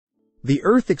The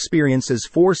Earth experiences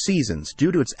 4 seasons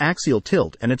due to its axial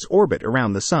tilt and its orbit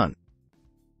around the Sun.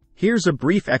 Here's a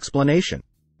brief explanation.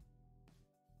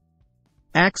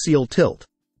 Axial tilt.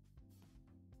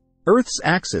 Earth's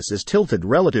axis is tilted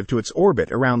relative to its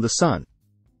orbit around the Sun.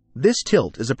 This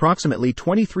tilt is approximately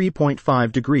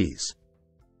 23.5 degrees.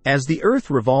 As the Earth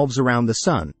revolves around the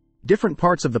Sun, different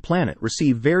parts of the planet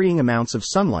receive varying amounts of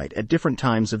sunlight at different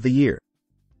times of the year.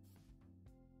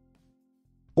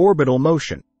 Orbital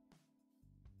motion.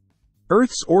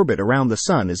 Earth's orbit around the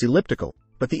Sun is elliptical,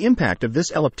 but the impact of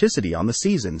this ellipticity on the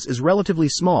seasons is relatively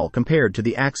small compared to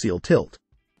the axial tilt.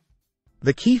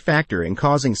 The key factor in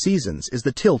causing seasons is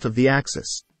the tilt of the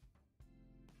axis.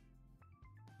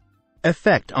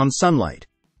 Effect on sunlight.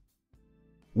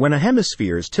 When a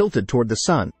hemisphere is tilted toward the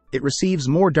Sun, it receives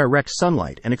more direct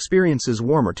sunlight and experiences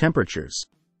warmer temperatures.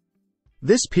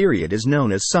 This period is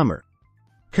known as summer.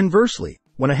 Conversely,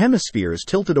 when a hemisphere is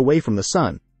tilted away from the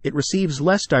Sun, it receives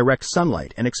less direct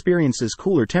sunlight and experiences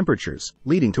cooler temperatures,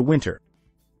 leading to winter.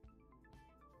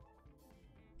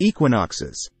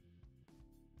 Equinoxes.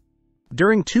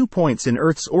 During 2 points in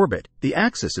Earth's orbit, the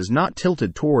axis is not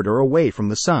tilted toward or away from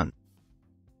the Sun.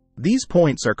 These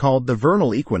points are called the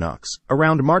vernal equinox,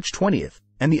 around March 20th,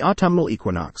 and the autumnal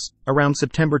equinox, around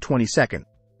September 22nd.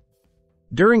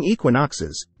 During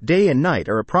equinoxes, day and night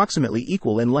are approximately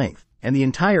equal in length, and the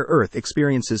entire Earth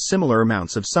experiences similar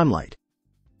amounts of sunlight.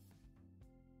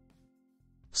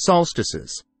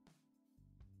 Solstices.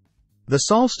 The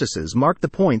solstices mark the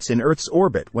points in Earth's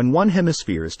orbit when one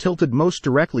hemisphere is tilted most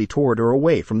directly toward or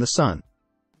away from the Sun.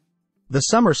 The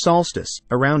summer solstice,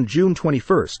 around June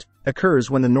 21st, occurs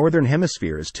when the northern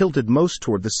hemisphere is tilted most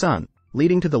toward the Sun,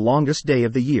 leading to the longest day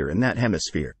of the year in that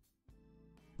hemisphere.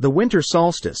 The winter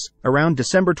solstice, around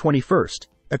December 21st,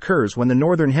 occurs when the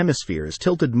northern hemisphere is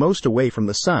tilted most away from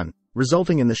the Sun,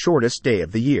 resulting in the shortest day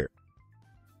of the year.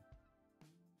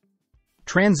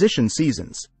 Transition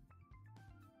seasons.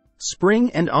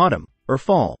 Spring and autumn, or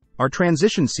fall, are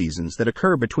transition seasons that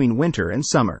occur between winter and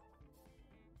summer.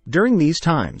 During these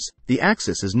times, the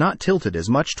axis is not tilted as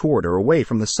much toward or away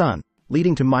from the Sun,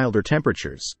 leading to milder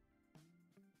temperatures.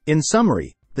 In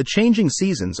summary, the changing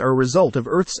seasons are a result of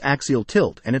Earth's axial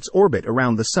tilt and its orbit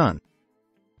around the Sun.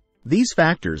 These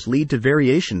factors lead to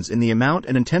variations in the amount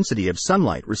and intensity of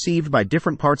sunlight received by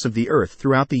different parts of the Earth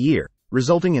throughout the year,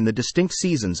 resulting in the distinct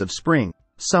seasons of spring,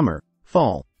 summer,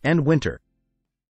 fall, and winter.